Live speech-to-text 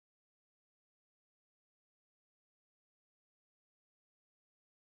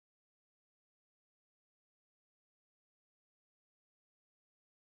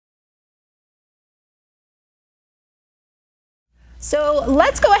So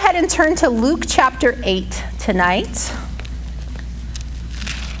let's go ahead and turn to Luke chapter 8 tonight.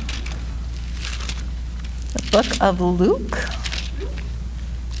 The book of Luke.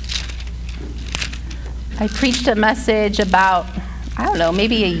 I preached a message about,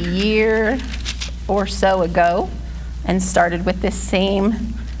 maybe a year or so ago, and started with this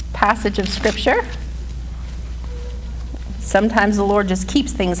same passage of scripture. Sometimes the Lord just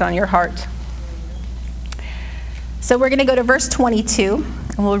keeps things on your heart. So we're going to go to verse 22,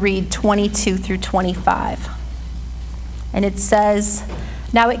 and we'll read 22 through 25. And it says,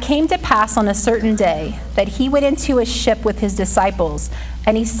 "Now it came to pass on a certain day that he went into a ship with his disciples,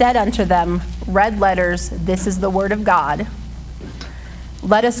 and he said unto them," red letters, "This is the word of God.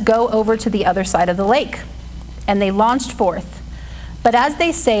 Let us go over to the other side of the lake." And they launched forth. But as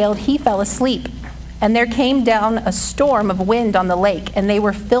they sailed, he fell asleep. And there came down a storm of wind on the lake, and they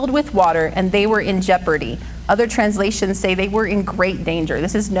were filled with water, and they were in jeopardy. Other translations say they were in great danger.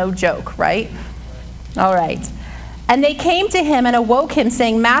 This is no joke, right? All right. "And they came to him and awoke him,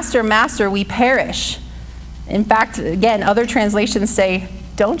 saying, Master, Master, we perish." In fact, again, other translations say,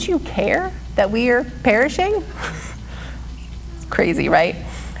 "Don't you care that we are perishing?" Crazy, right?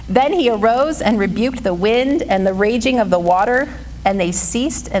 "Then he arose and rebuked the wind and the raging of the water, and they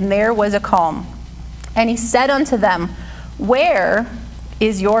ceased, and there was a calm. And he said unto them, Where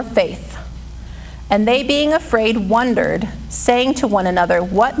is your faith? And they, being afraid, wondered, saying to one another,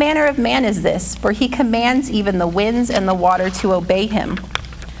 What manner of man is this? For he commands even the winds and the water to obey him."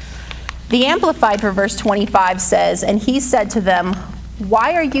 The Amplified for verse 25 says, "And he said to them,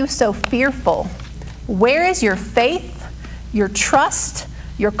 Why are you so fearful? Where is your faith, your trust,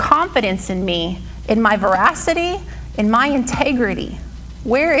 your confidence in me, in my veracity, in my integrity?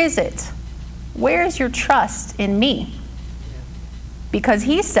 Where is it? Where is your trust in me?" Because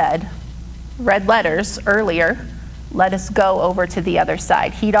he said, red letters earlier, "Let us go over to the other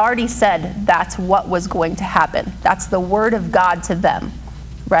side." He'd already said that's what was going to happen. That's the word of God to them,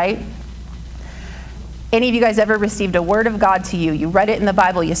 right? Any of you guys ever received a word of God to you? You read it in the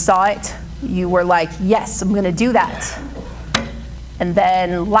Bible, you saw it, you were like, yes, I'm going to do that. And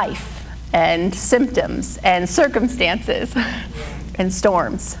then life and symptoms and circumstances and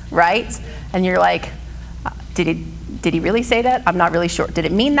storms, right? And you're like, did he really say that? I'm not really sure. Did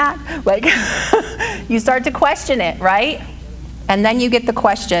it mean that? Like, you start to question it, right? And then you get the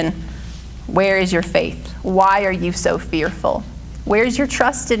question, where is your faith? Why are you so fearful? Where's your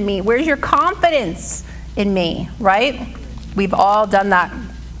trust in me? Where's your confidence in me, right? We've all done that.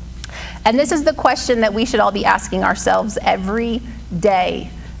 And this is the question that we should all be asking ourselves every day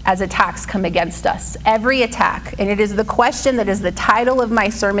as attacks come against us. Every attack. And it is the question that is the title of my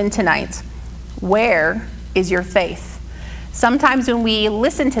sermon tonight. Where is your faith? Sometimes when we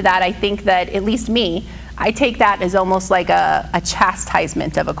listen to that, I think that, at least me, I take that as almost like a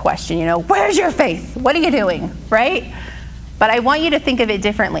chastisement of a question. You know, where's your faith? What are you doing, right? But I want you to think of it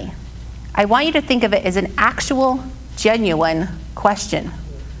differently. I want you to think of it as an actual, genuine question.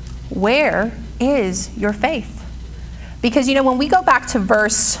 Where is your faith? Because, you know, when we go back to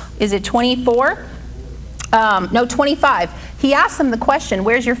verse, is it 24? No, 25. He asks them the question,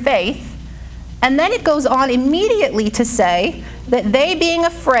 where's your faith? And then it goes on immediately to say that they, being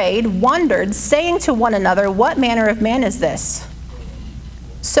afraid, wondered, saying to one another, What manner of man is this?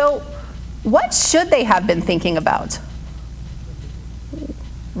 So what should they have been thinking about?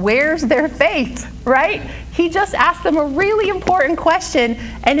 Where's their faith, right? He just asked them a really important question,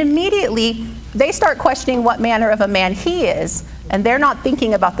 and immediately they start questioning what manner of a man he is, and they're not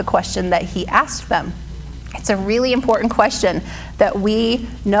thinking about the question that he asked them. It's a really important question that we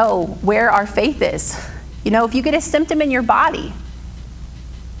know where our faith is. You know, if you get a symptom in your body,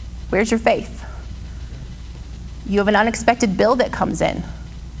 where's your faith? You have an unexpected bill that comes in.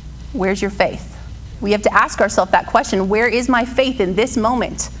 Where's your faith? We have to ask ourselves that question. Where is my faith in this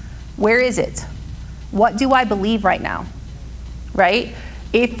moment? Where is it? What do I believe right now? Right?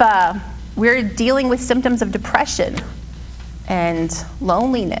 If we're dealing with symptoms of depression and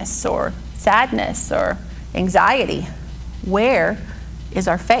loneliness or sadness or anxiety, where is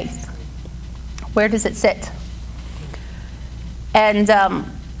our faith? Where does it sit? And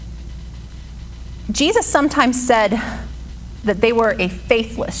Jesus sometimes said that they were a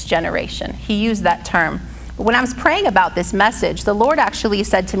faithless generation. He used that term. But when I was praying about this message, the Lord actually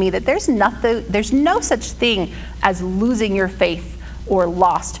said to me that there's no such thing as losing your faith or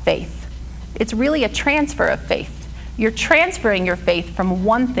lost faith. It's really a transfer of faith. You're transferring your faith from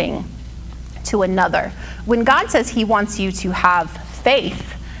one thing to another. When God says he wants you to have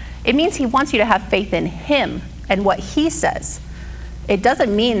faith, it means he wants you to have faith in him and what he says. It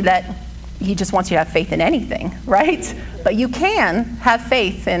doesn't mean that he just wants you to have faith in anything, right? But you can have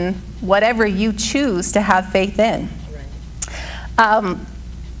faith in whatever you choose to have faith in.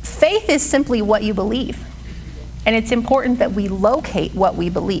 Faith is simply what you believe. And it's important that we locate what we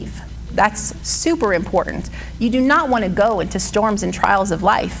believe. That's super important. You do not want to go into storms and trials of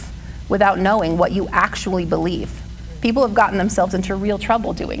life without knowing what you actually believe. People have gotten themselves into real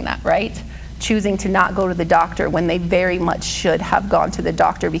trouble doing that, right? Choosing to not go to the doctor when they very much should have gone to the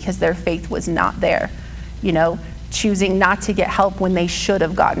doctor because their faith was not there. You know, choosing not to get help when they should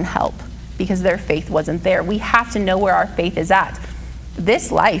have gotten help because their faith wasn't there. We have to know where our faith is at.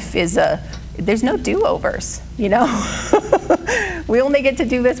 This life is there's no do-overs, you know? We only get to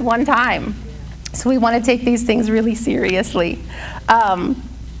do this one time. So we want to take these things really seriously. And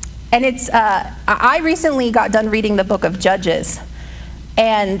it's, I recently got done reading the book of Judges,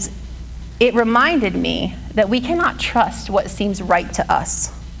 and it reminded me that we cannot trust what seems right to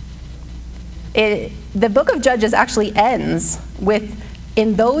us. The book of Judges actually ends with,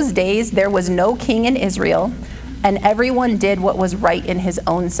 in those days there was no king in Israel, and everyone did what was right in his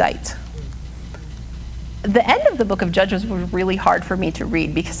own sight. The end of the book of Judges was really hard for me to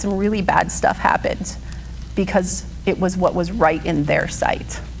read because some really bad stuff happened because it was what was right in their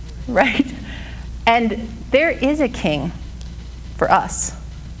sight, right? And there is a king for us,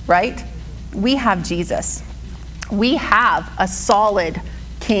 right? We have Jesus. We have a solid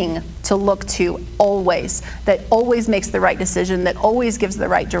king to look to always, that always makes the right decision, that always gives the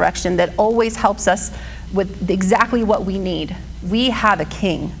right direction, that always helps us with exactly what we need. We have a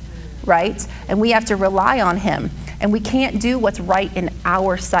king, right? And we have to rely on him. And we can't do what's right in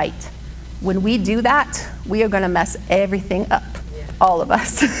our sight. When we do that, we are going to mess everything up, all of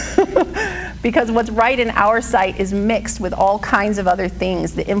us. Because what's right in our sight is mixed with all kinds of other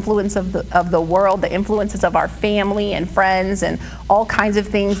things, the influence of the world, the influences of our family and friends, and all kinds of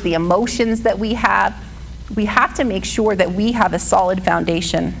things, the emotions that we have. We have to make sure that we have a solid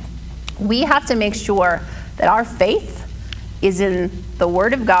foundation. We have to make sure that our faith is in the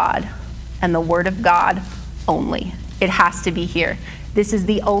Word of God and the Word of God only. It has to be here. This is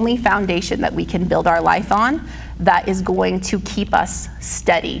the only foundation that we can build our life on that is going to keep us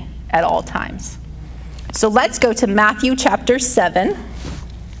steady at all times. So let's go to Matthew chapter 7.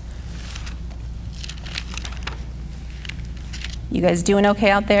 You guys doing okay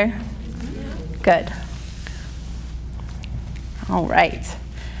out there? Good. All right.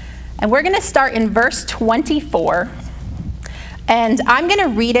 And we're going to start in verse 24. And I'm going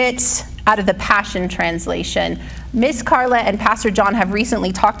to read it out of the Passion Translation. Miss Carla and Pastor John have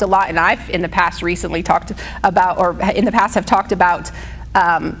recently talked a lot, and I've in the past recently talked about, or in the past have talked about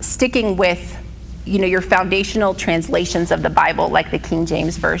sticking with, you know, your foundational translations of the Bible, like the King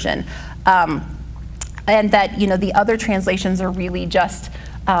James Version. And that, you know, the other translations are really just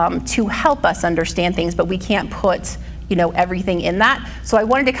to help us understand things, but we can't put, you know, everything in that. So I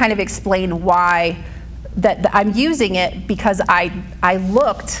wanted to kind of explain why that I'm using it, because I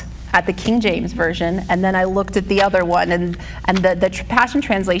looked at the King James Version, and then I looked at the other one, and the Passion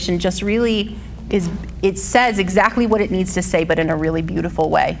Translation just really it says exactly what it needs to say, but in a really beautiful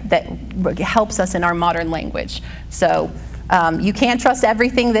way that helps us in our modern language. So you can't trust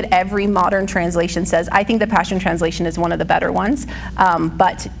everything that every modern translation says. I think the Passion Translation is one of the better ones,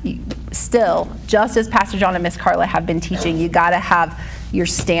 but still, just as Pastor John and Miss Carla have been teaching, you gotta have your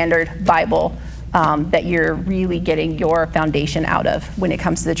standard Bible that you're really getting your foundation out of when it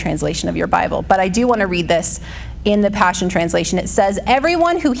comes to the translation of your Bible. But I do want to read this in the Passion Translation. It says,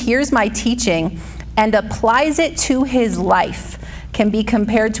 "Everyone who hears my teaching and applies it to his life can be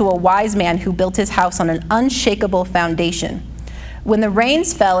compared to a wise man who built his house on an unshakable foundation. When the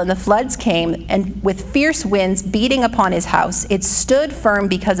rains fell and the floods came, and with fierce winds beating upon his house, it stood firm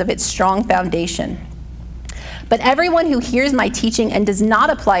because of its strong foundation. But everyone who hears my teaching and does not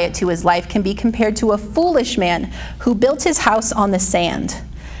apply it to his life can be compared to a foolish man who built his house on the sand.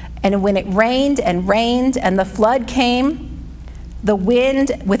 And when it rained and rained and the flood came,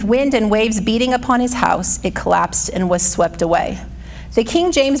 with wind and waves beating upon his house, it collapsed and was swept away." The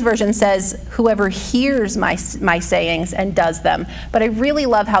King James Version says, "Whoever hears my sayings and does them." But I really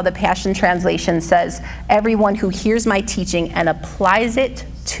love how the Passion Translation says, "Everyone who hears my teaching and applies it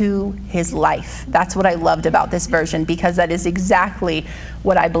to his life." That's what I loved about this version, because that is exactly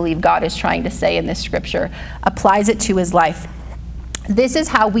what I believe God is trying to say in this scripture. Applies it to his life. This is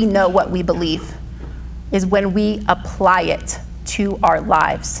how we know what we believe, is when we apply it to our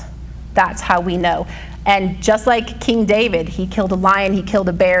lives. That's how we know. And just like King David, he killed a lion, he killed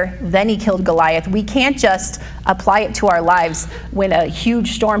a bear, then he killed Goliath. We can't just apply it to our lives when a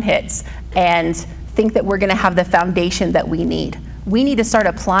huge storm hits and think that we're going to have the foundation that we need. we need to start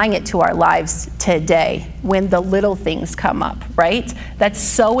applying it to our lives today when the little things come up, right? That's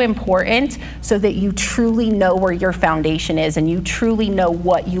so important so that you truly know where your foundation is and you truly know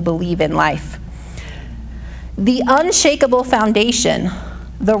what you believe in life. The unshakable foundation,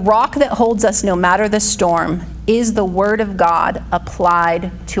 the rock that holds us no matter the storm, is the Word of God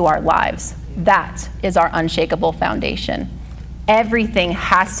applied to our lives. That is our unshakable foundation. Everything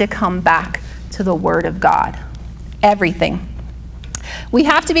has to come back to the Word of God. Everything. We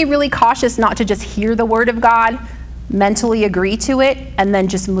have to be really cautious not to just hear the Word of God, mentally agree to it, and then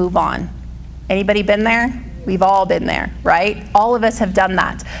just move on. Anybody been there? We've all been there, right? All of us have done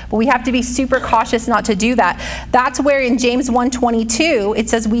that. But we have to be super cautious not to do that. That's where in James 1:22, it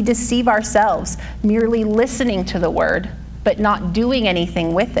says we deceive ourselves, merely listening to the Word, but not doing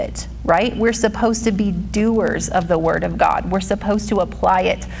anything with it, right? We're supposed to be doers of the Word of God. We're supposed to apply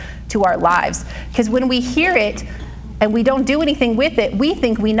it to our lives. Because when we hear it and we don't do anything with it, we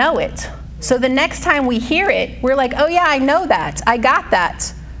think we know it. So the next time we hear it, we're like, oh yeah, I know that. I got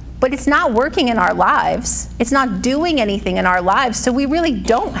that. But it's not working in our lives. It's not doing anything in our lives, so we really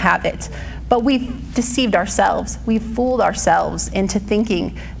don't have it. But we've deceived ourselves. We've fooled ourselves into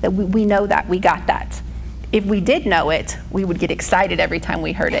thinking that we know that, we got that. If we did know it, we would get excited every time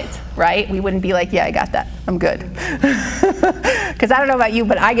we heard it, right? We wouldn't be like, yeah, I got that, I'm good. Because I don't know about you,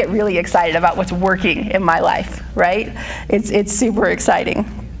 but I get really excited about what's working in my life, right? It's super exciting.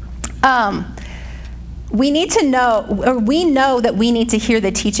 We need to know, or we know that we need to hear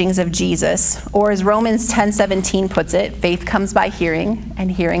the teachings of Jesus, or as Romans 10:17 puts it, faith comes by hearing, and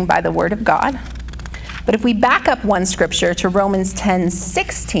hearing by the Word of God. But if we back up one scripture to Romans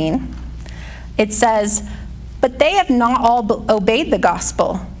 10:16, it says, but they have not all obeyed the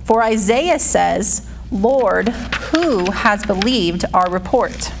gospel. For Isaiah says, Lord, who has believed our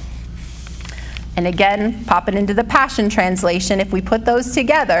report? And again, popping into the Passion Translation, if we put those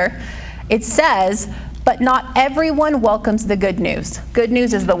together, it says, but not everyone welcomes the good news. Good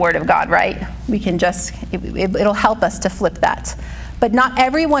news is the Word of God, right? We can just, it'll help us to flip that. But not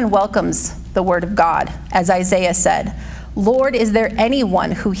everyone welcomes the Word of God, as Isaiah said. Lord, is there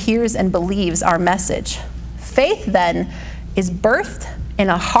anyone who hears and believes our message? Faith, then, is birthed in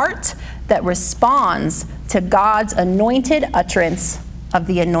a heart that responds to God's anointed utterance of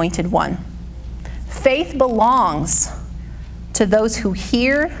the Anointed One. Faith belongs to those who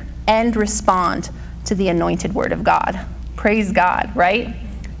hear and respond to the anointed Word of God. Praise God, right?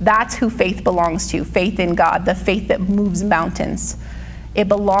 That's who faith belongs to, faith in God, the faith that moves mountains. It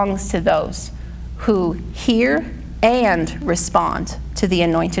belongs to those who hear and respond to the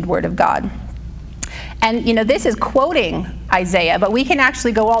anointed Word of God. And you know, this is quoting Isaiah, but we can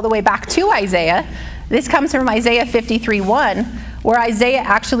actually go all the way back to Isaiah. This comes from Isaiah 53:1, where Isaiah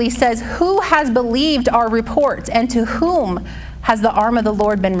actually says, who has believed our report, and to whom has the arm of the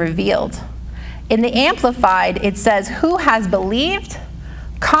Lord been revealed? In the Amplified, it says, who has believed,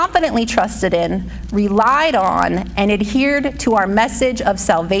 confidently trusted in, relied on, and adhered to our message of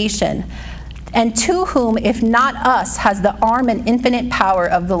salvation, and to whom, if not us, has the arm and infinite power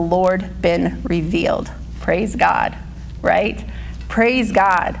of the Lord been revealed? Praise God, right? Praise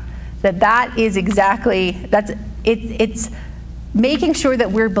God. That is exactly, it's making sure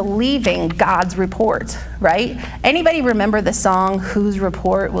that we're believing God's report, right? Anybody remember the song, Whose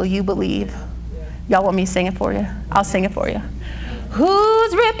Report Will You Believe? Y'all want me to sing it for you? I'll sing it for you.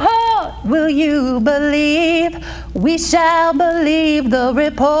 Whose report will you believe? We shall believe the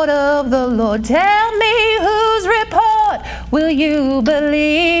report of the Lord. Tell me, whose report will you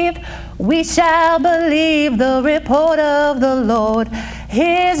believe? We shall believe the report of the Lord.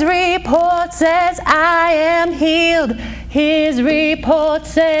 His report says, I am healed. His report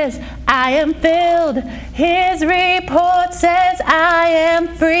says, I am filled. His report says, I am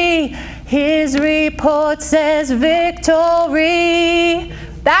free. His report says victory.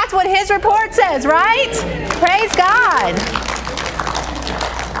 That's what his report says, right? Praise God.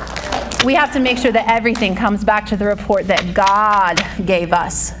 We have to make sure that everything comes back to the report that God gave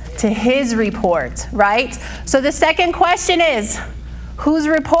us, to his report, right? So the second question is, whose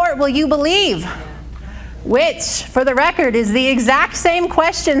report will you believe? Which, for the record, is the exact same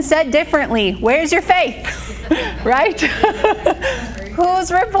question said differently. Where's your faith? Right?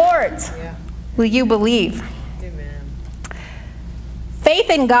 Whose report will you believe? Amen. Faith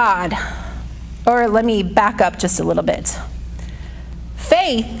in God, or let me back up just a little bit.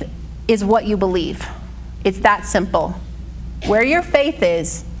 Faith is what you believe. It's that simple. Where your faith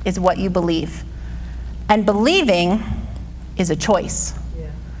is what you believe. And believing is a choice. Yeah.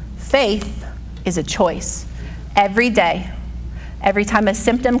 Faith is a choice. Every day, every time a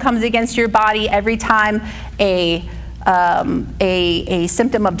symptom comes against your body, every time a a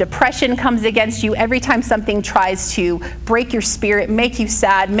symptom of depression comes against you, every time something tries to break your spirit, make you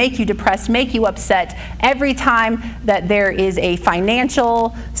sad, make you depressed, make you upset, every time that there is a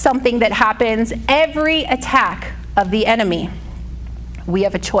financial something that happens, every attack of the enemy, we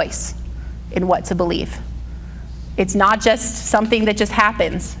have a choice in what to believe. It's not just something that just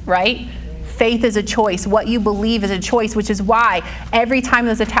happens, right? Faith is a choice. What you believe is a choice, which is why every time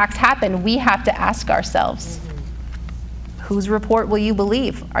those attacks happen, we have to ask ourselves, whose report will you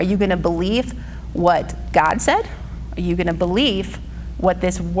believe? Are you going to believe what God said? Are you going to believe what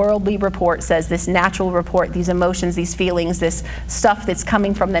this worldly report says, this natural report, these emotions, these feelings, this stuff that's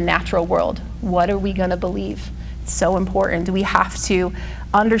coming from the natural world? What are we going to believe? It's so important. We have to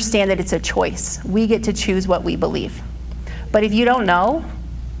understand that it's a choice. We get to choose what we believe. But if you don't know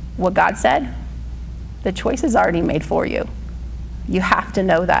what God said, the choice is already made for you. You have to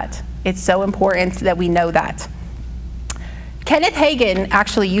know that. It's so important that we know that. Kenneth Hagin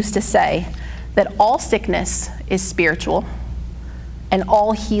actually used to say that all sickness is spiritual and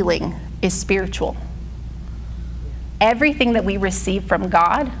all healing is spiritual. Everything that we receive from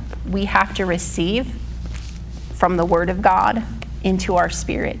God, we have to receive from the Word of God into our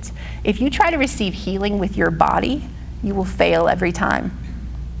spirit. If you try to receive healing with your body, you will fail every time,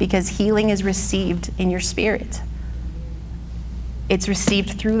 because healing is received in your spirit. It's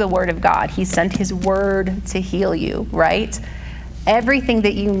received through the Word of God. He sent His Word to heal you, right? Everything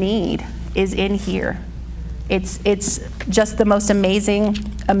that you need is in here. It's just the most amazing,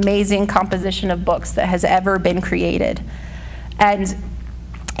 amazing composition of books that has ever been created. And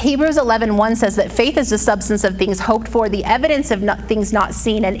Hebrews 11:1 says that faith is the substance of things hoped for, the evidence of things not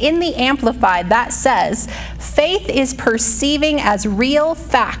seen. And in the Amplified, that says, faith is perceiving as real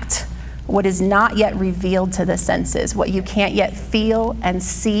fact what is not yet revealed to the senses, what you can't yet feel and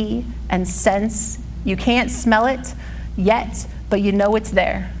see and sense. You can't smell it yet, but you know it's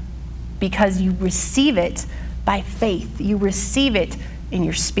there because you receive it by faith. You receive it in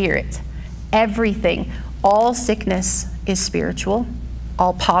your spirit. Everything, all sickness is spiritual.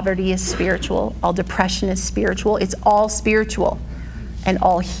 All poverty is spiritual. All depression is spiritual. It's all spiritual. And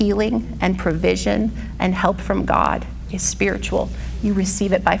all healing and provision and help from God is spiritual. You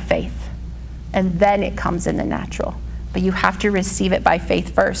receive it by faith. And then it comes in the natural. But you have to receive it by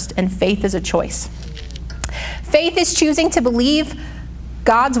faith first. And faith is a choice. Faith is choosing to believe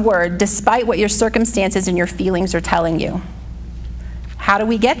God's word despite what your circumstances and your feelings are telling you. How do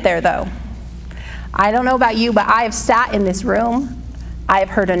we get there, though? I don't know about you, but I have sat in this room. I have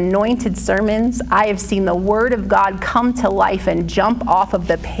heard anointed sermons. I have seen the Word of God come to life and jump off of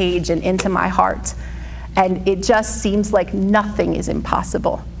the page and into my heart. And it just seems like nothing is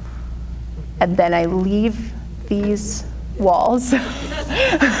impossible. And then I leave these walls and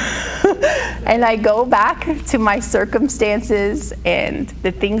I go back to my circumstances and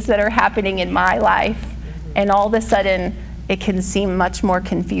the things that are happening in my life. And all of a sudden, it can seem much more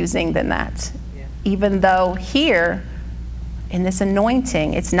confusing than that. Yeah. Even though here, in this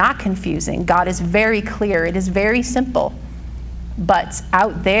anointing, it's not confusing. God is very clear. It is very simple. But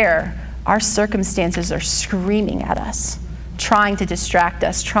out there, our circumstances are screaming at us, trying to distract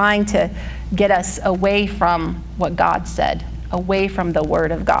us, trying to get us away from what God said, away from the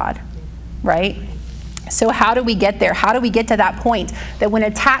Word of God, right? So how do we get there? How do we get to that point that when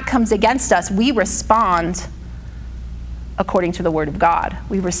attack comes against us, we respond according to the Word of God?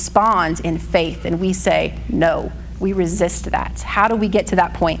 We respond in faith and we say, no. We resist that. How do we get to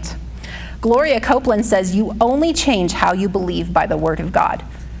that point? Gloria Copeland says, you only change how you believe by the Word of God.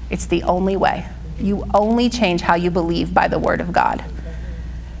 It's the only way. You only change how you believe by the Word of God.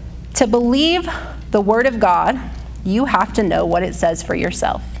 To believe the Word of God, you have to know what it says for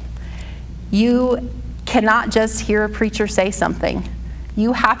yourself. You cannot just hear a preacher say something.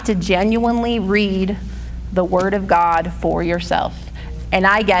 You have to genuinely read the Word of God for yourself. And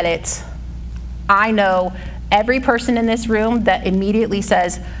I get it. I know every person in this room that immediately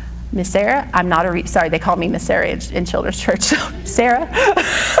says, Miss Sarah, I'm not a sorry, they call me Miss Sarah in Children's Church. Sarah,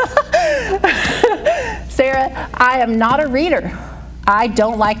 Sarah, I am not a reader. I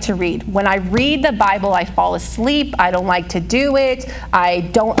don't like to read. When I read the Bible, I fall asleep. I don't like to do it. I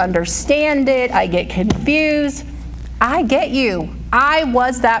don't understand it. I get confused. I get you. I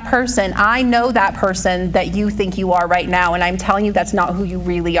was that person. I know that person that you think you are right now, and I'm telling you that's not who you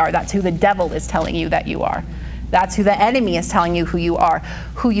really are. That's who the devil is telling you that you are. That's who the enemy is telling you who you are.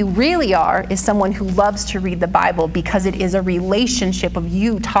 Who you really are is someone who loves to read the Bible because it is a relationship of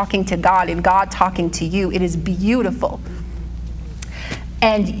you talking to God and God talking to you. It is beautiful.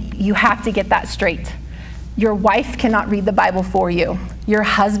 And you have to get that straight. Your wife cannot read the Bible for you. Your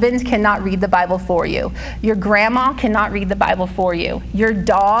husband cannot read the Bible for you. Your grandma cannot read the Bible for you. Your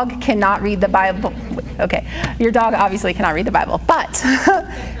dog cannot read the Bible. Okay, your dog obviously cannot read the Bible, but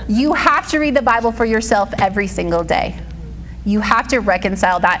you have to read the Bible for yourself every single day. You have to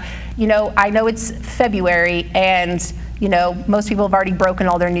reconcile that. You know, I know it's February and, you know, most people have already broken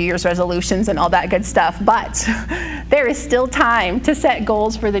all their New Year's resolutions and all that good stuff, but there is still time to set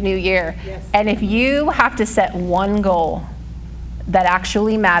goals for the new year. Yes. And if you have to set one goal that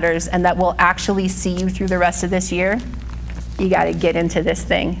actually matters and that will actually see you through the rest of this year, you got to get into this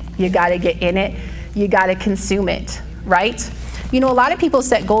thing. You got to get in it. You got to consume it, right? You know, a lot of people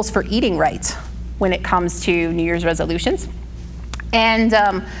set goals for eating right when it comes to New Year's resolutions. And,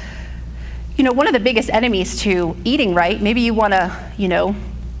 you know, one of the biggest enemies to eating right, maybe you want to, you know,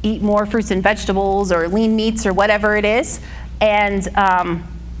 eat more fruits and vegetables or lean meats or whatever it is, and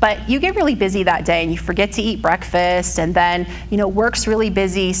but you get really busy that day and you forget to eat breakfast, and then, you know, work's really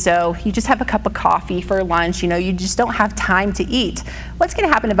busy, so you just have a cup of coffee for lunch, you know, you just don't have time to eat. What's going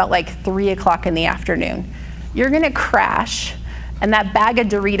to happen about like 3 o'clock in the afternoon? You're going to crash, and that bag of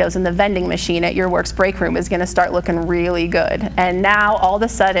Doritos in the vending machine at your work's break room is going to start looking really good. And now all of a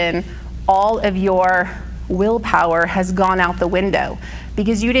sudden, all of your willpower has gone out the window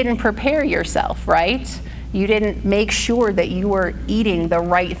because you didn't prepare yourself, right? You didn't make sure that you were eating the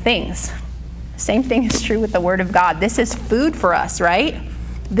right things. Same thing is true with the Word of God. This is food for us, right?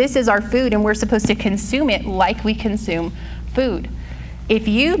 This is our food, and we're supposed to consume it like we consume food. If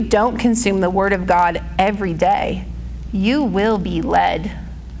you don't consume the Word of God every day, you will be led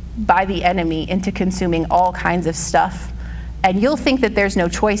by the enemy into consuming all kinds of stuff. And you'll think that there's no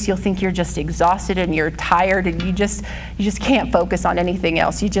choice. You'll think you're just exhausted and you're tired and you just can't focus on anything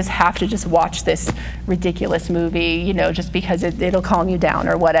else. You just have to just watch this ridiculous movie, you know, just because it'll calm you down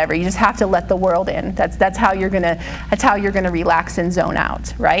or whatever. You just have to let the world in. That's how you're gonna relax and zone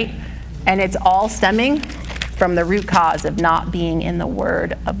out, right? And it's all stemming from the root cause of not being in the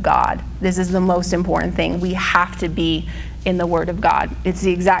Word of God. This is the most important thing. We have to be in the Word of God. It's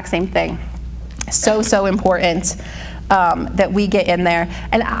the exact same thing. So important that we get in there.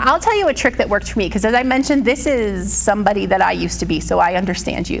 And I'll tell you a trick that worked for me, because as I mentioned, this is somebody that I used to be, so I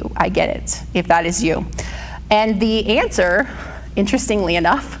understand you. I get it, if that is you. And the answer, interestingly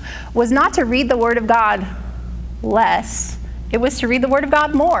enough, was not to read the Word of God less. It was to read the Word of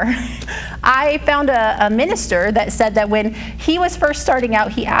God more. I found a minister that said that when he was first starting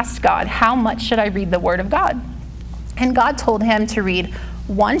out, he asked God, how much should I read the Word of God? And God told him to read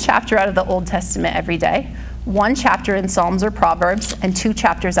 1 chapter out of the Old Testament every day, 1 chapter in Psalms or Proverbs, and 2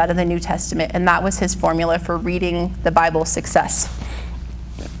 chapters out of the New Testament. And that was his formula for reading the Bible success.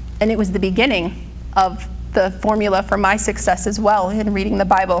 And it was the beginning of the formula for my success as well in reading the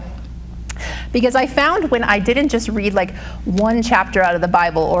Bible. Because I found when I didn't just read like 1 chapter out of the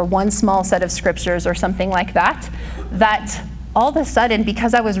Bible or 1 small set of scriptures or something like that, that all of a sudden,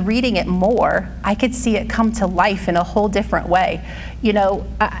 because I was reading it more, I could see it come to life in a whole different way. You know,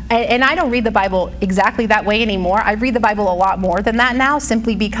 and I don't read the Bible exactly that way anymore. I read the Bible a lot more than that now,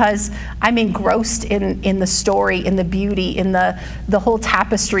 simply because I'm engrossed in the story, in the beauty, in the whole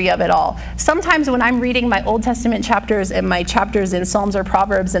tapestry of it all. Sometimes when I'm reading my Old Testament chapters and my chapters in Psalms or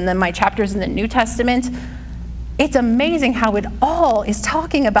Proverbs and then my chapters in the New Testament, it's amazing how it all is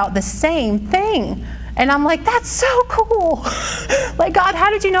talking about the same thing. And I'm like, that's so cool. Like, God, how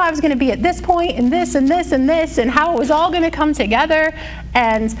did you know I was going to be at this point and this and this and this, and how it was all going to come together?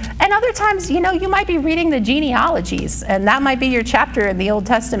 And other times, you know, you might be reading the genealogies, and that might be your chapter in the Old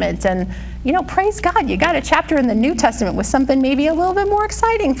Testament. And, you know, praise God, you got a chapter in the New Testament with something maybe a little bit more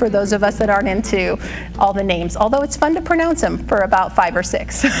exciting for those of us that aren't into all the names, although it's fun to pronounce them for about 5 or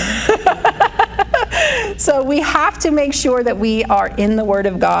 6. So we have to make sure that we are in the Word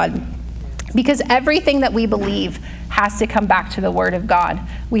of God, because everything that we believe has to come back to the Word of God.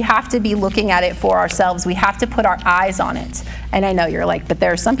 We have to be looking at it for ourselves. We have to put our eyes on it. And I know you're like, but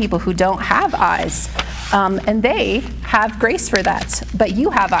there are some people who don't have eyes, and they have grace for that. But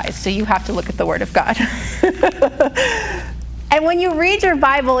you have eyes, so you have to look at the Word of God. And when you read your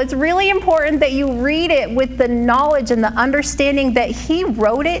Bible, it's really important that you read it with the knowledge and the understanding that He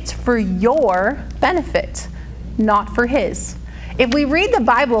wrote it for your benefit, not for His. If we read the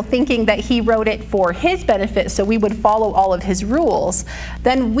Bible thinking that He wrote it for His benefit so we would follow all of His rules,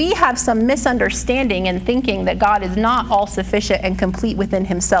 then we have some misunderstanding in thinking that God is not all-sufficient and complete within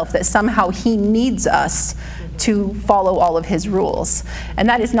Himself, that somehow He needs us to follow all of His rules. And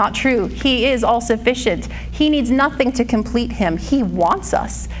that is not true. He is all-sufficient. He needs nothing to complete Him. He wants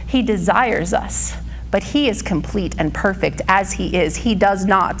us. He desires us. But He is complete and perfect as He is. He does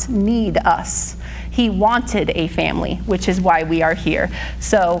not need us. He wanted a family, which is why we are here.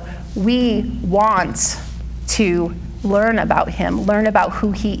 So we want to learn about him, learn about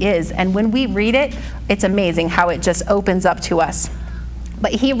who he is. And when we read it, it's amazing how it just opens up to us.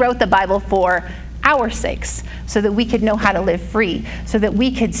 But he wrote the Bible for our sakes, so that we could know how to live free, so that we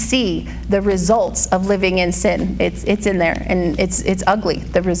could see the results of living in sin. It's in there, and it's ugly,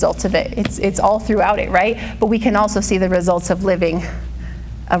 the results of it. It's all throughout it, right? But we can also see the results of living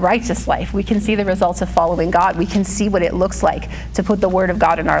a righteous life. We can see the results of following God. We can see what it looks like to put the Word of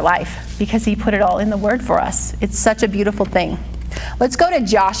God in our life, because he put it all in the Word for us. It's such a beautiful thing. Let's go to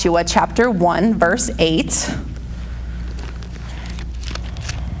Joshua chapter 1, verse 8.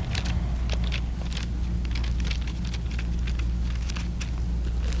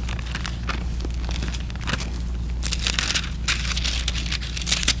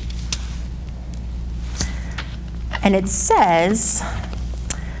 And it says,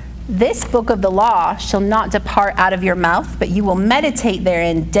 "This book of the law shall not depart out of your mouth, but you will meditate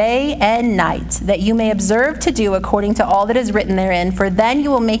therein day and night, that you may observe to do according to all that is written therein, for then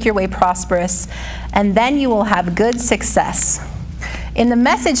you will make your way prosperous, and then you will have good success." In the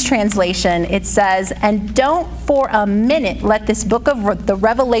Message translation, it says, "And don't for a minute let this book of the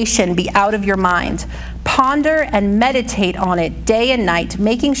Revelation be out of your mind. Ponder and meditate on it day and night,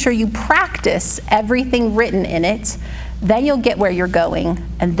 making sure you practice everything written in it. Then you'll get where you're going,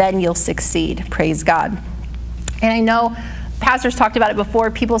 and then you'll succeed." Praise God. And I know pastors talked about it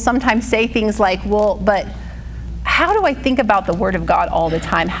before. People sometimes say things like, well, but how do I think about the Word of God all the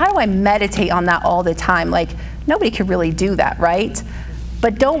time? How do I meditate on that all the time? Like, nobody could really do that, right?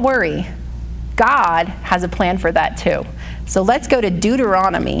 But don't worry. God has a plan for that too. So let's go to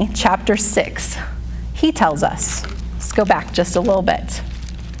Deuteronomy chapter 6. He tells us. Let's go back just a little bit.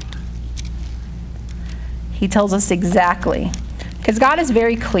 He tells us exactly, because God is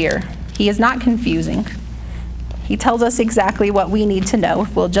very clear. He is not confusing. He tells us exactly what we need to know.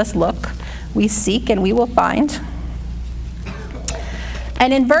 If we'll just look, we seek and we will find.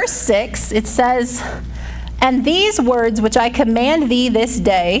 And in verse 6, it says, "And these words which I command thee this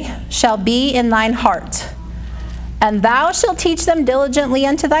day shall be in thine heart. And thou shalt teach them diligently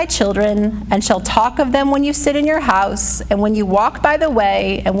unto thy children, and shalt talk of them when you sit in your house, and when you walk by the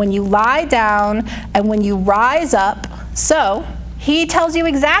way, and when you lie down, and when you rise up." So he tells you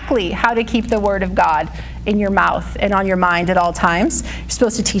exactly how to keep the Word of God in your mouth and on your mind at all times. You're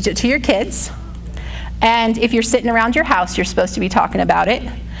supposed to teach it to your kids. And if you're sitting around your house, you're supposed to be talking about it.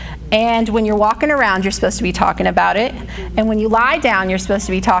 And when you're walking around, you're supposed to be talking about it. And when you lie down, you're supposed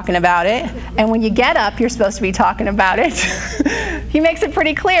to be talking about it. And when you get up, you're supposed to be talking about it. He makes it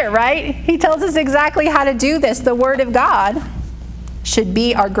pretty clear, right? He tells us exactly how to do this. The Word of God should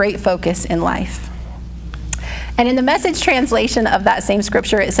be our great focus in life. And in the Message translation of that same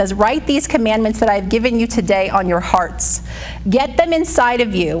scripture, it says, "Write these commandments that I have given you today on your hearts. Get them inside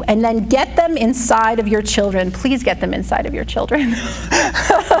of you, and then get them inside of your children." Please get them inside of your children.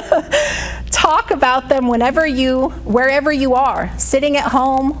 Talk about them wherever you are, sitting at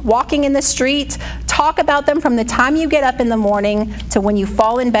home, walking in the street. Talk about them from the time you get up in the morning to when you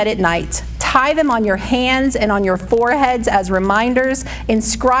fall in bed at night. Tie them on your hands and on your foreheads as reminders.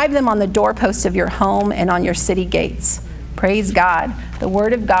 Inscribe them on the doorposts of your home and on your city gates. Praise God. The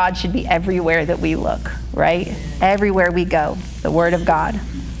Word of God should be everywhere that we look, right? Everywhere we go, the Word of God.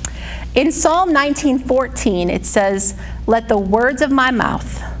 In Psalm 19:14, it says, "Let the words of my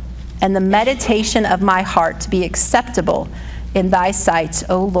mouth and the meditation of my heart be acceptable in thy sight,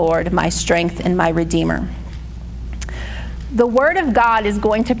 O Lord, my strength and my Redeemer." The Word of God is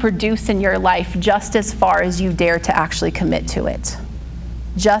going to produce in your life just as far as you dare to actually commit to it.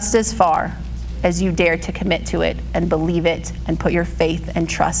 Just as far as you dare to commit to it and believe it and put your faith and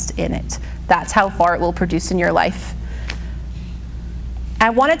trust in it. That's how far it will produce in your life. I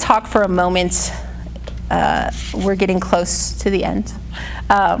want to talk for a moment, we're getting close to the end,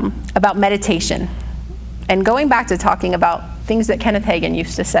 about meditation. And going back to talking about things that Kenneth Hagin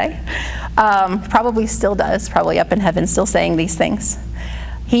used to say, probably still does, probably up in heaven still saying these things.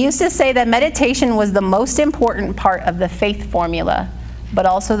 He used to say that meditation was the most important part of the faith formula, but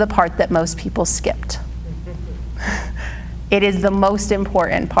also the part that most people skipped. It is the most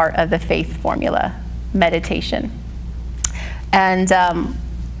important part of the faith formula, meditation. And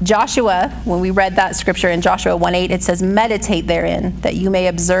Joshua, when we read that scripture in Joshua 1:8, it says, "Meditate therein, that you may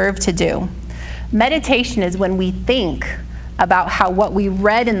observe to do." Meditation is when we think about how what we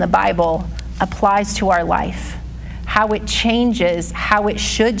read in the Bible applies to our life, how it changes, how it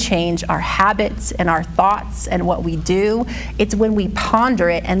should change our habits and our thoughts and what we do. It's when we ponder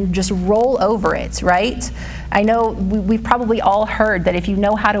it and just roll over it, right? I know we've probably all heard that if you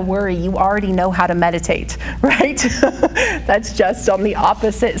know how to worry, you already know how to meditate, right? That's just on the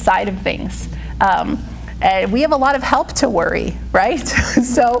opposite side of things. And we have a lot of help to worry, right?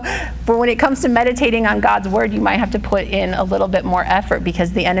 So when it comes to meditating on God's word, you might have to put in a little bit more effort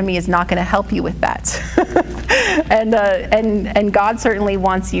because the enemy is not going to help you with that. And God certainly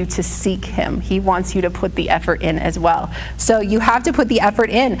wants you to seek him. He wants you to put the effort in as well. So you have to put the effort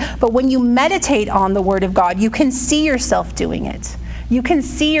in. But when you meditate on the word of God, you can see yourself doing it. You can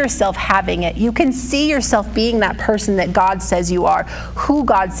see yourself having it. You can see yourself being that person that God says you are, who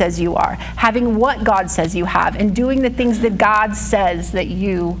God says you are, having what God says you have, and doing the things that God says that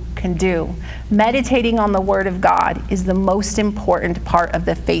you can do. Meditating on the Word of God is the most important part of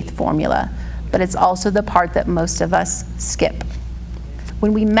the faith formula, but it's also the part that most of us skip.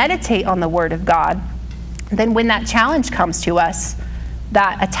 When we meditate on the Word of God, then when that challenge comes to us,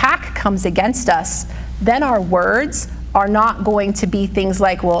 that attack comes against us, then our words are not going to be things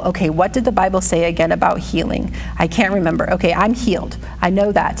like, well, okay, what did the Bible say again about healing? I can't remember. Okay, I'm healed. I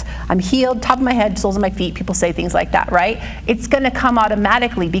know that. I'm healed, top of my head, soles of my feet. People say things like that, right? It's going to come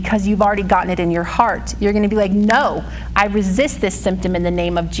automatically because you've already gotten it in your heart. You're going to be like, no, I resist this symptom in the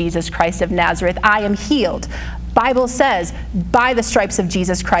name of Jesus Christ of Nazareth. I am healed. Bible says, by the stripes of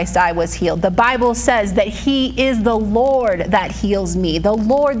Jesus Christ, I was healed. The Bible says that he is the Lord that heals me, the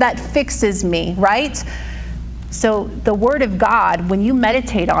Lord that fixes me, right? So the Word of God, when you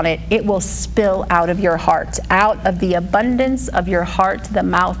meditate on it, it will spill out of your heart. Out of the abundance of your heart, the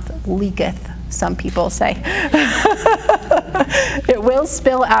mouth leaketh, some people say. It will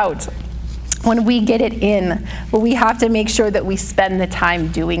spill out when we get it in. But we have to make sure that we spend the time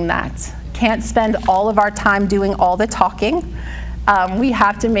doing that. Can't spend all of our time doing all the talking. We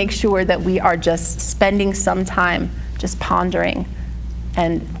have to make sure that we are just spending some time just pondering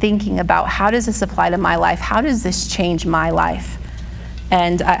and thinking about, how does this apply to my life? How does this change my life?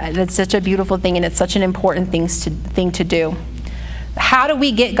 And that's such a beautiful thing, and it's such an important thing to do. How do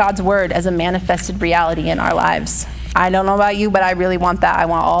we get God's word as a manifested reality in our lives? I don't know about you, but I really want that. I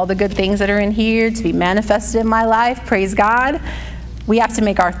want all the good things that are in here to be manifested in my life. Praise God. We have to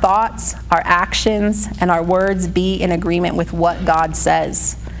make our thoughts, our actions, and our words be in agreement with what God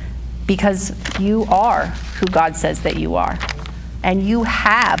says, because you are who God says that you are. And you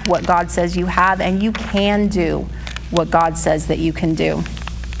have what God says you have, and you can do what God says that you can do.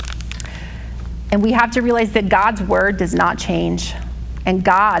 And we have to realize that God's word does not change, and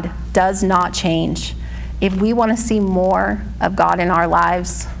God does not change. If we want to see more of God in our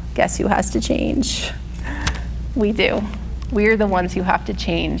lives, guess who has to change? We do. We're the ones who have to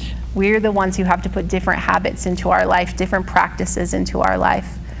change. We're the ones who have to put different habits into our life, different practices into our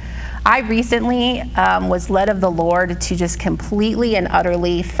life. I recently was led of the Lord to just completely and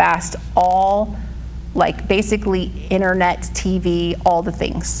utterly fast all, like basically internet, TV, all the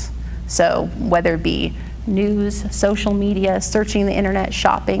things. So whether it be news, social media, searching the internet,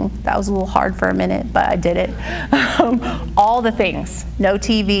 shopping. That was a little hard for a minute, but I did it. All the things. No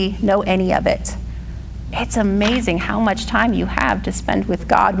TV, no any of it. It's amazing how much time you have to spend with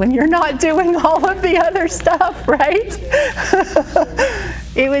God when you're not doing all of the other stuff, right?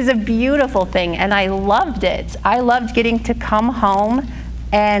 It was a beautiful thing, and I loved it. I loved getting to come home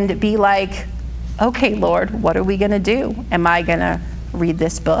and be like, okay, Lord, what are we going to do? Am I going to read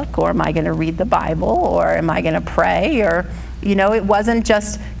this book, or am I going to read the Bible, or am I going to pray? Or, you know, it wasn't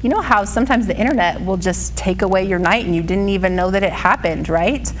just, you know how sometimes the internet will just take away your night and you didn't even know that it happened,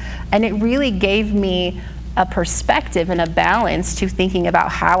 right? And it really gave me a perspective and a balance to thinking about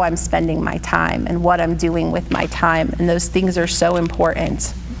how I'm spending my time and what I'm doing with my time. And those things are so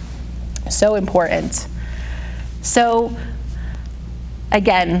important. So important. So,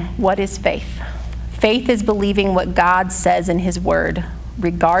 again, what is faith? Faith is believing what God says in His Word,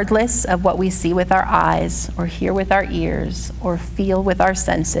 regardless of what we see with our eyes, or hear with our ears, or feel with our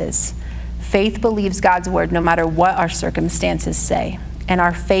senses. Faith believes God's Word no matter what our circumstances say. And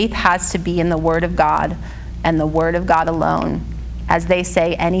our faith has to be in the Word of God and the Word of God alone. As they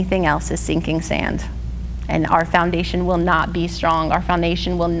say, anything else is sinking sand. And our foundation will not be strong. Our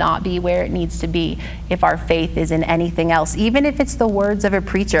foundation will not be where it needs to be if our faith is in anything else, even if it's the words of a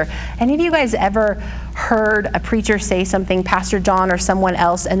preacher. Any of you guys ever heard a preacher say something, Pastor John or someone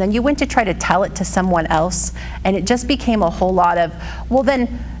else, and then you went to try to tell it to someone else, and it just became a whole lot of, well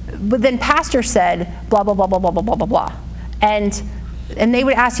then Pastor said, blah, blah, blah, blah, blah, blah, blah, blah, blah. And they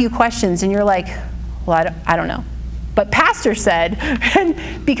would ask you questions, and you're like, well, I don't know. But Pastor said,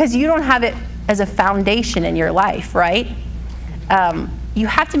 and because you don't have it as a foundation in your life, right? You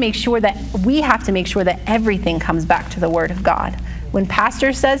have to make sure that, we have to make sure that everything comes back to the Word of God. When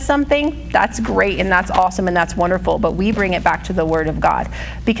pastor says something, that's great and that's awesome and that's wonderful, but we bring it back to the Word of God,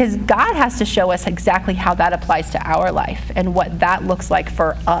 because God has to show us exactly how that applies to our life and what that looks like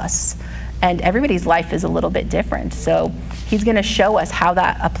for us. And everybody's life is a little bit different, so he's going to show us how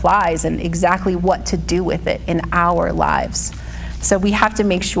that applies and exactly what to do with it in our lives. So we have to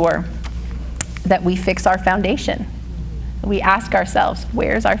make sure that we fix our foundation. We ask ourselves,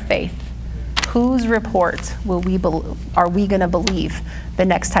 where's our faith? Whose report are we going to believe the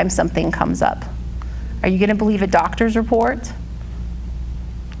next time something comes up? Are you going to believe a doctor's report?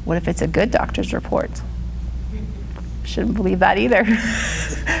 What if it's a good doctor's report? Shouldn't believe that either.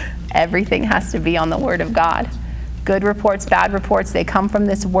 Everything has to be on the Word of God. Good reports, bad reports, they come from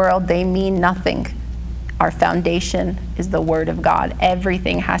this world. They mean nothing. Our foundation is the Word of God.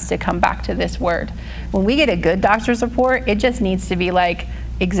 Everything has to come back to this Word. When we get a good doctor's report, it just needs to be like,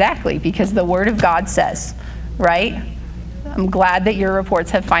 exactly, because the Word of God says, right? I'm glad that your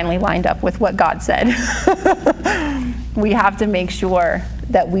reports have finally lined up with what God said. We have to make sure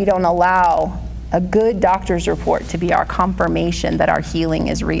that we don't allow a good doctor's report to be our confirmation that our healing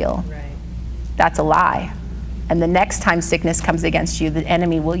is real. Right. That's a lie. And the next time sickness comes against you, the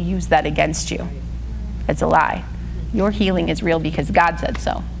enemy will use that against you. It's a lie. Your healing is real because God said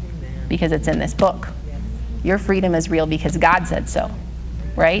so, because it's in this book. Your freedom is real because God said so.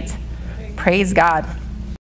 Right? Praise God.